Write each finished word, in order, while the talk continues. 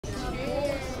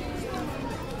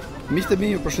Miqtë e mi,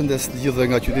 ju përshëndes të gjithë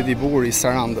nga qyteti i bukur i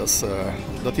Sarandës.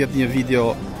 Do të jetë një video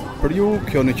për ju,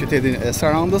 kjo në qytetin e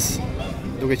Sarandës,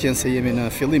 duke qenë se jemi në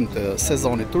fillim të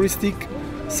sezonit turistik.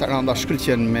 Saranda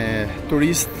shkëlqen me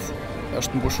turist,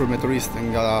 është mbushur me turist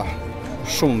nga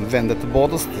shumë vende të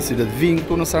botës, të cilët vinë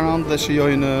këtu në Sarandë dhe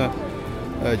shijojnë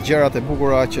gjërat e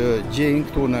bukura që gjejnë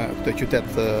këtu në këtë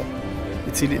qytet,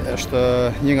 i cili është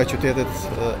një nga qytetet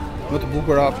më të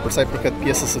bukura për sa i përket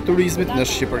pjesës së turizmit në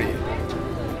Shqipëri.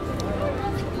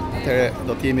 Atëherë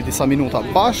do të jemi disa minuta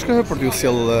bashkë për t'ju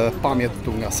sjellë pamjet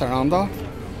këtu nga Saranda.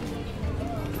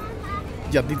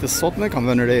 Gjatë ditës sotme kam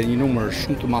vënë re një numër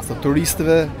shumë të madh të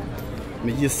turistëve,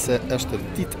 megjithëse është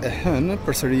ditë e hënë,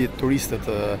 përsëri turistët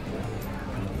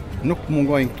nuk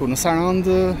mungojnë këtu në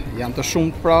Sarandë, janë të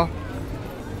shumtë pra.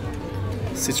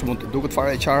 Siç mund të duket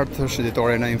fare e qartë,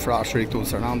 shëtitore në infrashëri këtu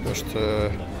në Sarandë është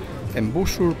e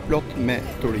mbushur plot me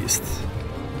turistë.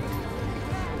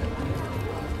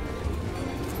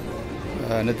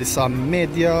 Në disa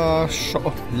media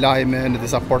shoh lajme, në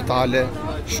disa portale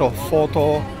shoh foto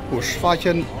ku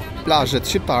shfaqen plazhet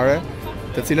shqiptare,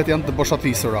 të cilat janë të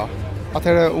boshatisura.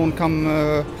 Atëherë un kam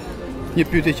një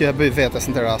pyetje që e bëj vetes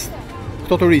në këtë rast.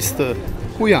 Këto turistë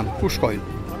ku janë? Ku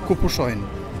shkojnë? Ku pushojnë?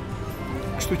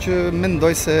 Kështu që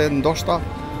mendoj se ndoshta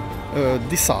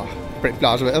disa prej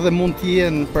plazheve edhe mund të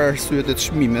jenë për arsye të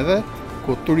çmimeve,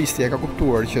 ku turisti e ka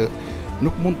kuptuar që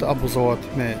nuk mund të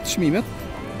abuzohet me çmimet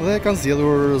dhe kanë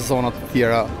zgjedhur zona të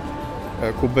tjera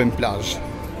ku bëjmë plazh.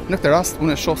 Në këtë rast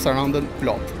unë e shoh Sarandën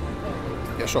plot.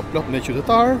 Ja shoh plot me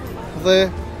qytetar dhe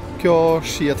kjo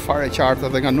shihet fare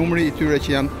qartë edhe nga numri i tyre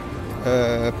që janë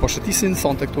po shëtisin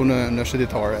sonte këtu në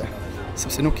Shetitore.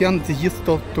 Sepse nuk janë të gjithë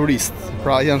këto turistë,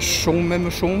 pra janë shumë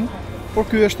më shumë, por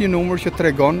ky është një numër që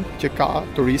tregon që ka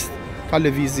turist, ka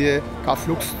lëvizje, ka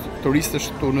fluks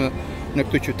turistësh këtu në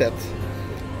këtë qytet,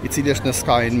 i cili është në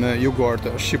skajin më jugor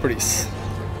të Shqipërisë.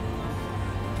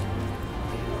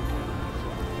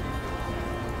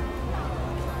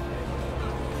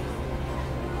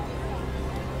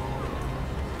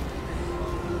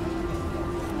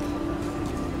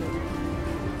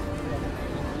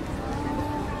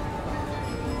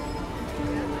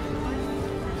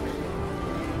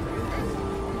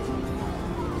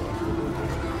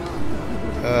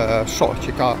 Shoh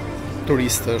që ka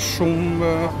turistë shumë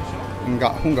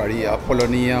nga Hungaria,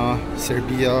 Polonia,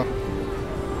 Serbia.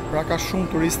 Pra ka shumë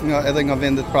turistë edhe nga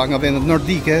vendet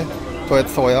nordike, to e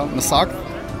të thoja më saktë.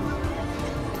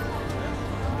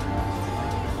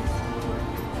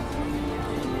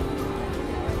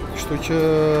 Kështu që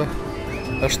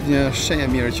është një shenjë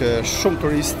e mirë që shumë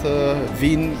turistë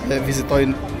vinë dhe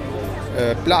vizitojnë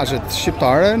plazhet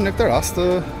shqiptare. Në këtë rast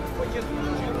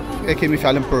e kemi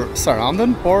fjalën për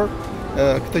Sarandën, por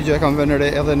këtë gjë e kam vënë re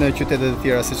edhe në qytetet e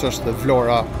tjera siç është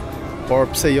Vlora, por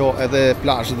pse jo edhe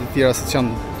plazhet e tjera siç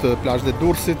janë të plazhet e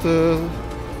Durrësit,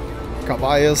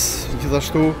 Kavajës,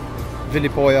 gjithashtu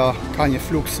Velipoja ka një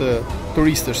fluks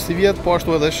turistësh si vjet, po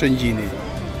ashtu edhe Shëngjini.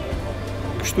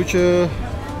 Kështu që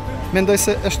mendoj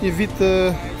se është një vit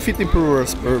fit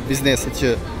improvers për bizneset që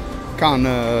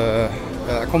kanë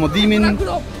akomodimin,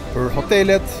 për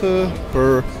hotelet,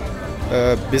 për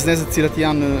bizneset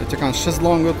që kanë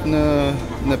shezllongët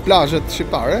në plazhet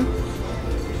shqiptare,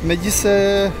 megjithëse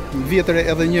vjen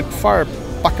edhe një farë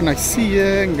pakënaqësie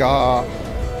nga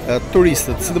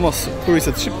turistët, sidomos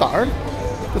turistët shqiptar,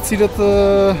 të cilët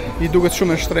i duket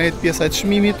shumë e shtrenjtë pjesa e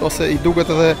çmimit ose i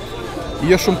duket edhe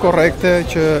jo shumë korrekte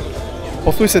që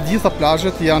pothuajse të gjitha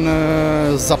plazhet janë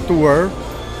zaptuar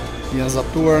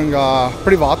nga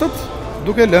privatët,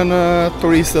 duke lënë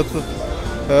turistët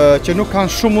që nuk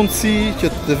kanë shumë mundësi që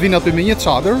të vinë aty me një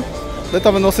çadër dhe ta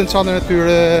vendosin çadrën e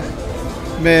tyre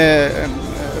me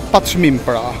pa çmim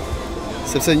pra.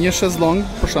 Sepse një shezllong,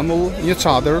 për shembull, një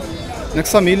çadër në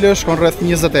Ksamil shkon rreth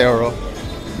 20 euro.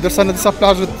 Ndërsa në disa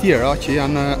plazhe të tjera që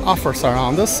janë afër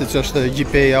Sarandës, siç është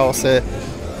Gjipeja ose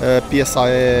pjesa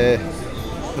e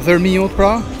Dhërmiut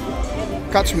pra,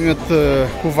 ka çmimet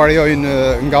ku variojnë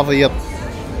nga 10,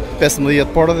 15,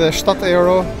 por edhe 7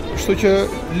 euro. Kështu që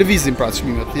lëvizin pra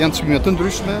çmimet, janë çmime të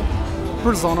ndryshme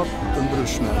për zonat të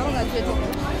ndryshme.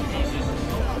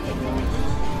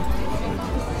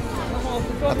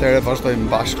 Atëherë vazhdojmë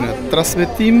bashkë në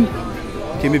transmetim.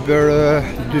 Kemi bërë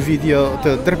 2 video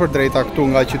të drejtpërdrejta këtu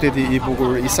nga qyteti i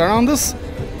bukur i Sarandës,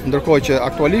 ndërkohë që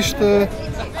aktualisht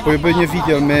po ju bëj një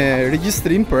video me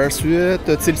regjistrim për arsye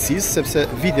të cilësisë, sepse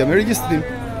video me regjistrim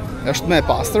është më e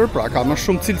pastër, pra ka më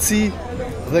shumë cilësi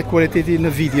dhe kualiteti në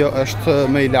video është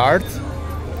më i lartë,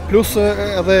 plus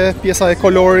edhe pjesa e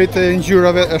kolorit e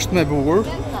ngjyrave është më e bukur,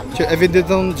 që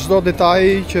evidenton çdo detaj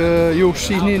që ju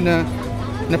shihni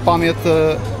në pamjet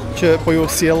që po ju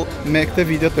sjell me këtë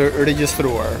video të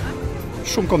regjistruar.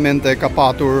 Shumë komente ka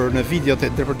patur në videot e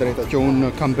drejtpërdrejta që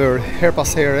unë kam bërë her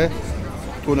pas here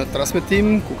këtu në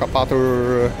transmetim, ku ka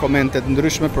patur komente të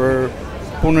ndryshme për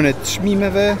punën e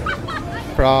çmimeve.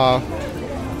 Pra,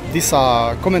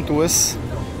 disa komentues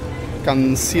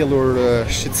kanë sjellur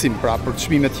shqetësim pra për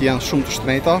çmimet që janë shumë të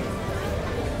shtrenjta,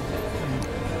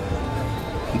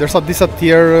 ndërsa disa të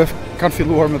tjerë kanë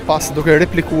filluar më pas duke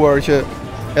replikuar që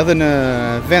edhe në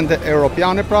vende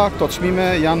europiane pra këto çmime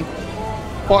janë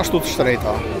po ashtu të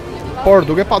shtrenjta. Por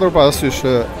duke patur parasysh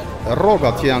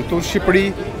rrogat që janë këtu në Shqipëri,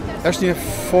 është një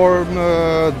formë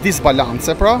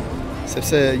disbalance pra,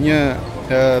 sepse një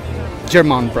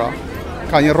gjerman pra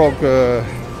ka një rrogë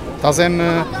tazem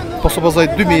po supozoj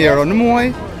 2000 euro në muaj,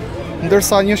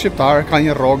 ndërsa një shqiptar ka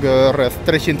një rrogë rreth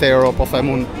 300 euro po them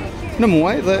unë në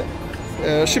muaj, dhe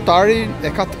shqiptari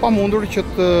e ka të pamundur që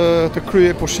të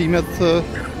kryej pushimet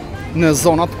në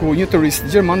zonat ku një turist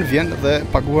gjerman vjen dhe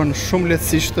paguan shumë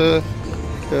lehtësisht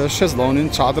shezlonin,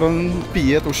 çadrën,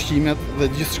 pijet, ushqimet dhe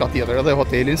gjithçka tjetër, edhe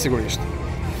hotelin sigurisht.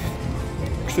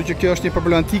 Kështu që kjo është një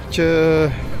problematikë që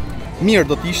mirë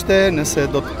do të ishte nëse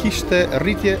do të kishte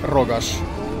rritje rrogash.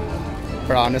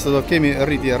 Pra, nëse do të kemi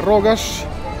rritje rrogash,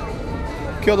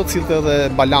 kjo do të sillte edhe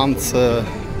balancë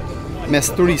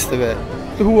mes turistëve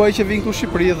të huaj që vinë këtu në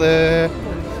Shqipëri dhe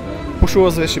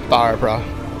pushuesve shqiptarë pra.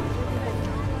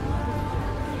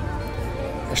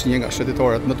 Është një nga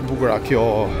shëtitoret më të bukura kjo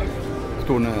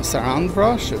këtu në Sarandë pra,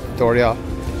 shëtitoria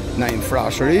në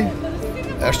infrashëri.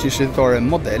 Është një shëtitore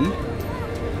model.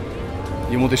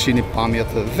 Ju mund të shihni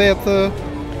pamjet vetë,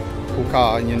 ku ka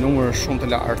një numër shumë të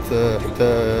lartë të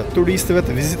turistëve,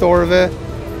 të vizitorëve,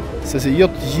 se si jo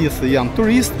të gjithë janë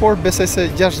turistë, por besoj se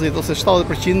 60 ose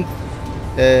 70%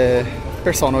 e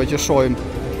personave që shohim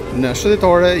në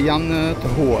shëtitore janë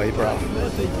të huaj pra.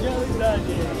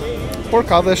 Por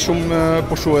ka dhe shumë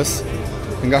pushues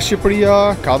nga Shqipëria,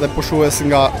 ka dhe pushues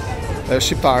nga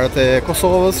shqiptarët e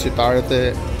Kosovës, shqiptarët e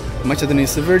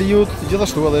Maqedonisë së Veriut,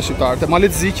 gjithashtu edhe shqiptarët e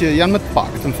Malezisë që janë më të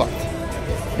paktë në fakt.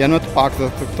 Janë më të paktë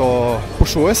këto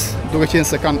pushues, duke qenë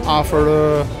se kanë afër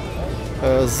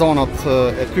zonat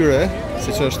e tyre,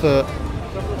 siç është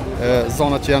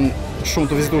zonat që janë shumë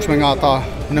të vizitueshme nga ata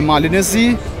në Malin e Zi,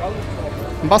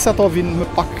 mbasi ato vinë më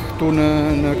pak këtu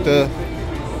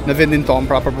në vendin tonë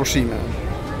pra për pushime.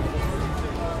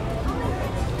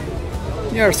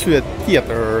 Një arsye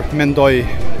tjetër mendoj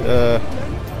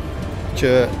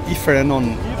që i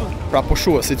frenon pra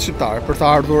pushuesit shqiptar për të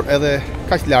ardhur edhe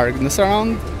kaq larg në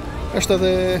Sarandë është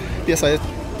edhe pjesa e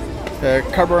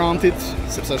karburantit,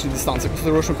 sepse është një distancë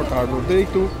kushtueshme për të ardhur deri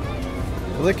këtu.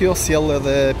 Dhe kjo sjell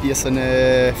edhe pjesën e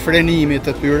frenimit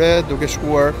të tyre duke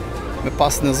shkuar me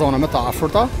pas në zona më të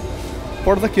afërta.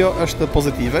 Por dhe kjo është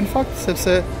pozitive në fakt,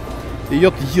 sepse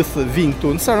jo të gjithë vinë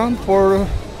këtu në Sarandë, por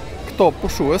këto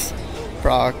pushues,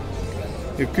 pra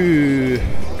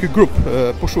ky grup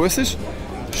pushuesish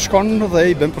shkon dhe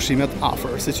i bën pushimet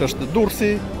afër, siç është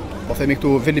Durrësi, po themi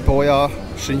këtu Velipoja,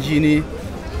 Shëngjini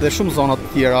dhe shumë zona të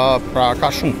tjera, pra ka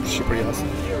shumë Shqipëria.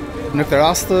 Në këtë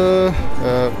rast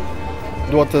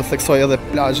dua të theksoj edhe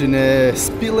plazhin e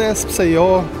Spilles, pse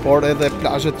jo, por edhe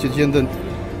plazhet që gjenden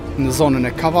në zonën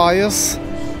e Kavajës,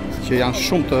 që janë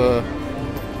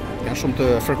shumë të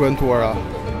frekuentuara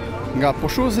nga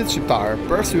pushuesit shqiptar,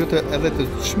 për arsye edhe të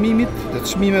çmimit, të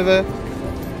çmimeve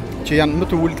që janë më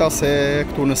të ulta se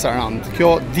këtu në Sarandë.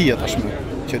 Kjo dihet tashmë,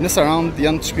 që në Sarandë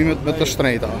janë çmimet më të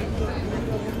shtrenjta.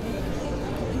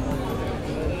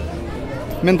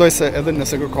 Mendoj se edhe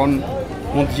nëse kërkon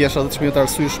mund të gjesh edhe çmime të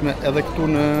arsyeshme edhe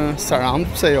këtu në Sarandë,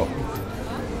 pse jo?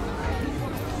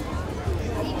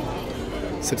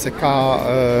 Sepse ka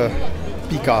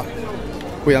pika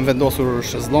ku janë vendosur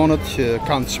shezllonët që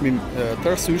kanë çmim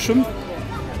të arsyeshëm,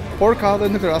 por ka edhe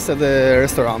në këtë rast edhe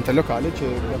restorante lokale që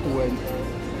gatuajnë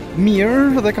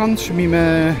mirë dhe kanë çmime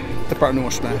të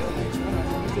pranueshme.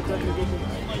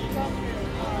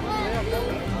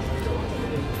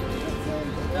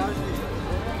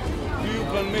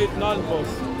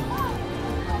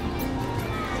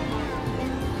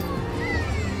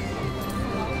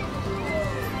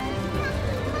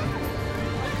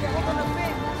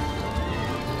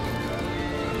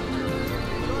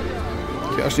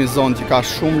 Kjo është një zonë që ka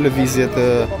shumë lëvizje të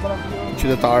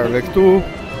qytetarëve këtu.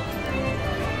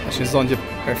 Është një zonë që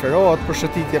preferohet për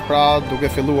shëtitje, pra duke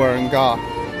filluar nga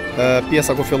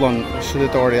pjesa ku fillon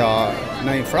shëtitoria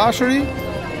në infrashëri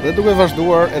dhe duke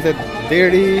vazhduar edhe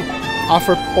deri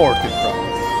afër portit pra.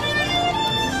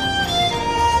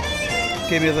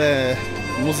 Kemi edhe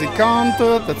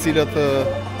muzikantë të cilët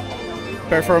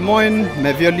performojnë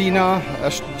me violina,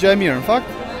 është gjë e mirë në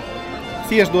fakt.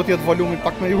 thjesht duhet jetë volumi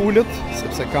pak më i ulët,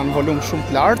 sepse kanë volum shumë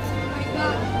të lartë.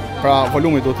 Pra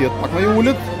volumi duhet jetë pak më i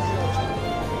ulët.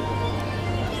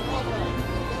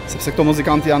 Sepse këto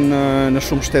muzikantë janë në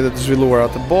shumë shtete të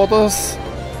zhvilluara të botës,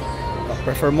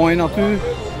 prefermojnë aty.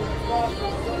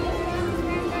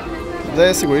 Dhe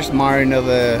sigurisht marrin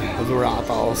edhe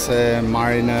dhurata ose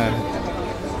marrin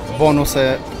bonuse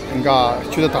nga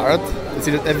qytetarët, të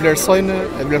cilët e vlerësojnë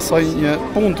një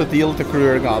punë të tillë të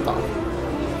kryer nga ata.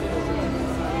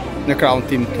 Në krahun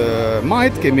tim të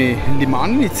majt kemi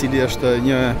limanin, i cili është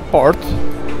një port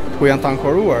ku janë të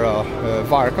ankoruar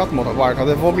varkat, motorvarkat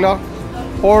e vogla,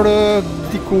 por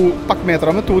diku pak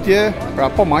metra më tutje, pra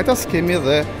po majtas, kemi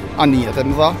edhe anijet e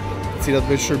mëdha, të cilat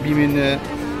bëjnë shërbimin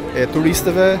e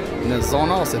turistëve në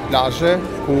zona ose plazhe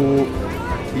ku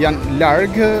janë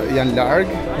larg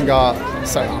nga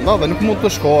Saranda dhe nuk mund të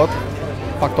shkohet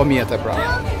pa këto mjete pra.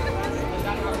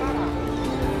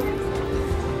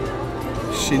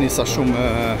 Shini sa shumë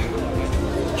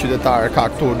qytetarë ka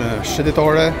këtu në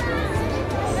Shetitore.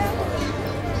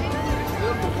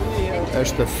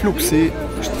 Është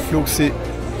fluksi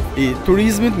i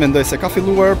turizmit, mendoj se ka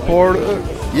filluar, por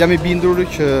jam i bindur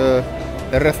që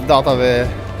rreth datave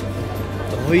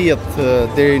 10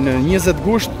 deri në 20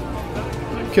 gusht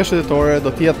kjo Shetitore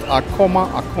do të jetë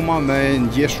akoma më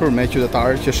ngjeshur me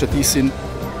qytetarë që shëtisin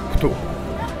këtu.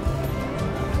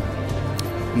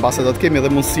 Mbase do të kemi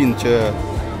edhe mundësinë që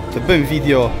të bëjmë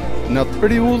video në atë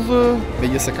periudhë,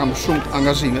 megjithëse kam shumë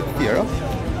angazhime të tjera,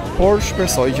 por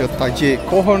shpresoj që ta gjej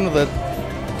kohën dhe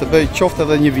të bëj qoftë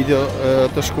edhe një video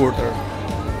të shkurtër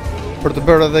për të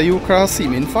bërë edhe ju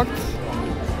krahasimin në fakt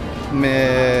me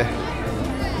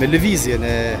lëvizjen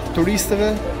e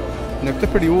turistëve në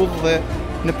këtë periudhë dhe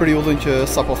në periudhën që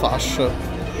sapo thash,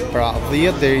 pra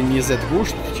 10 deri 20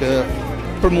 gusht, që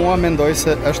për mua mendoj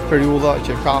se është periudha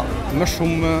që ka më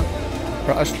shumë,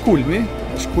 pra është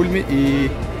kulmi i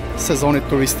sezonit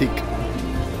turistik.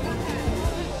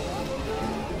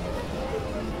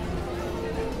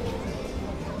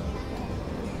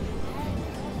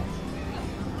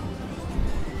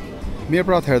 Mirë,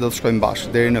 pra atëherë do të shkojmë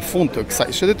bashkë deri në fund të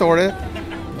kësaj Shetitore,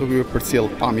 duke ju përcjell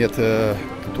pamjet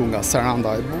këtu nga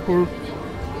Saranda e bukur,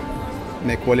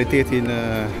 me kualitetin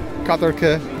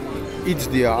 4K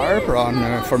HDR, pra në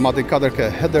formatin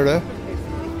 4K HDR,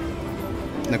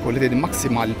 në kualitetin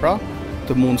maksimal pra,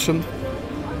 të mundshëm,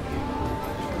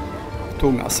 këtu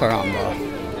nga Saranda.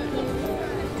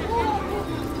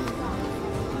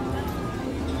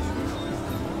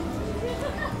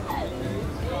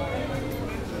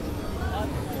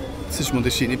 Siç mund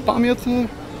të shihni pamjet,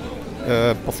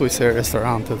 pothuajse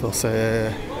restorantet ose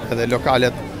edhe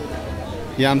lokalet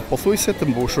janë pothuajse të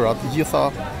mbushura të gjitha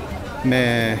me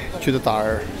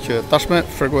qytetarë që tashme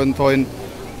frekuentojnë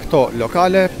këto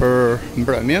lokale për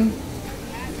mbrëmjen,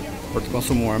 për të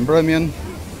konsumuar mbrëmjen.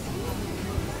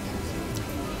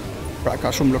 Pra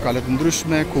ka shumë lokale të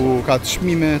ndryshme ku ka të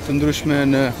çmime të ndryshme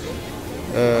në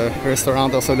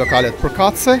restorante ose lokalet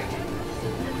përkatëse.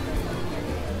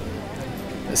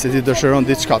 Se ti dëshiron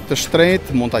diçka të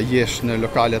shtrenjtë, mund ta gjesh në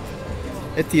lokalet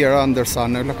e tjera, ndërsa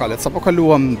në lokalet sapo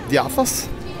kaluam djathtas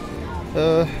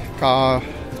ka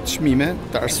çmime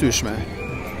të arsyeshme.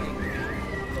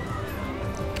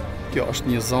 Kjo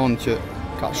është një zonë që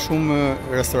ka shumë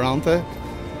restorante,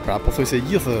 pra pothuajse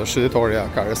gjithë Shetitoria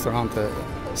ka restorante,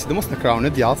 sidomos në krahun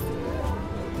e djathtë,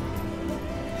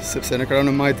 sepse në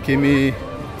krahun e majt kemi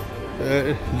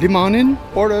limanin,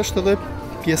 por është edhe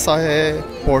pjesa e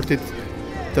portit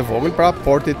të vogël, pra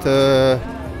portit të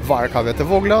varkave të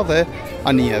vogla dhe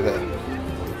anijeve.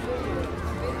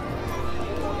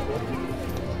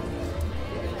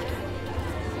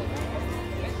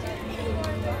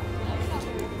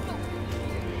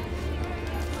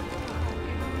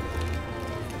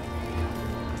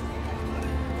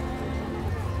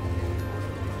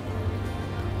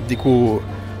 Diku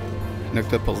në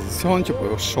këtë pozicion që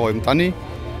po shohim tani,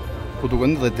 ku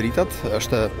duken dhe dritat,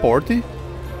 është porti.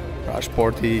 Pra është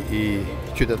porti i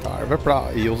qytetarëve, pra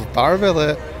i udhëtarëve dhe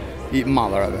i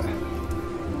mallrave.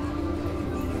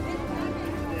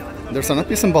 Ndërsa në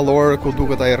pjesën ballore ku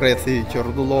duket ai rrethi që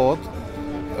rrotullohet,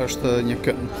 është një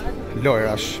kënd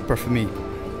lojrash për fëmijë.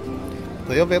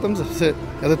 Dhe jo vetëm, sepse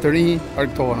edhe të rinj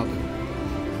argëtohen aty.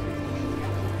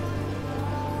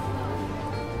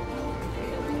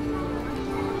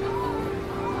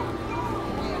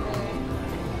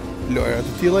 Lojra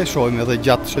të tilla i shohim edhe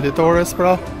gjatë Shetitores,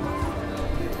 pra.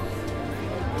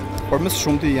 Por më së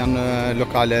shumti janë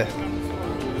lokale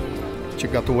që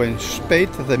gatuajnë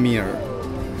shpejt dhe mirë.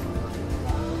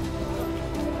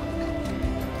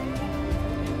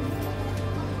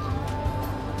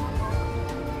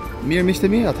 Mirë miqtë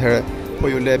e mi, atëherë po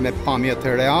ju le me pamjet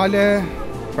reale,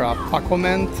 pra pa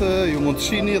koment, ju mund të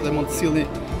shihni dhe mund të sillni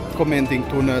komentin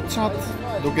këtu në chat,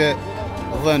 duke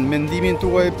dhënë mendimin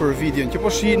tuaj për videon që po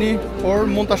shihni, por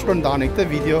mund ta shpërndani këtë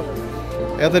video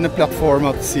edhe në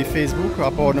platformat si Facebook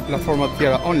apo në platformat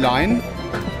tjera online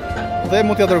dhe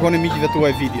mund t'ja dërgoni miqve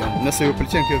tuaj videon nëse ju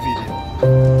pëlqen kjo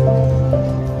video.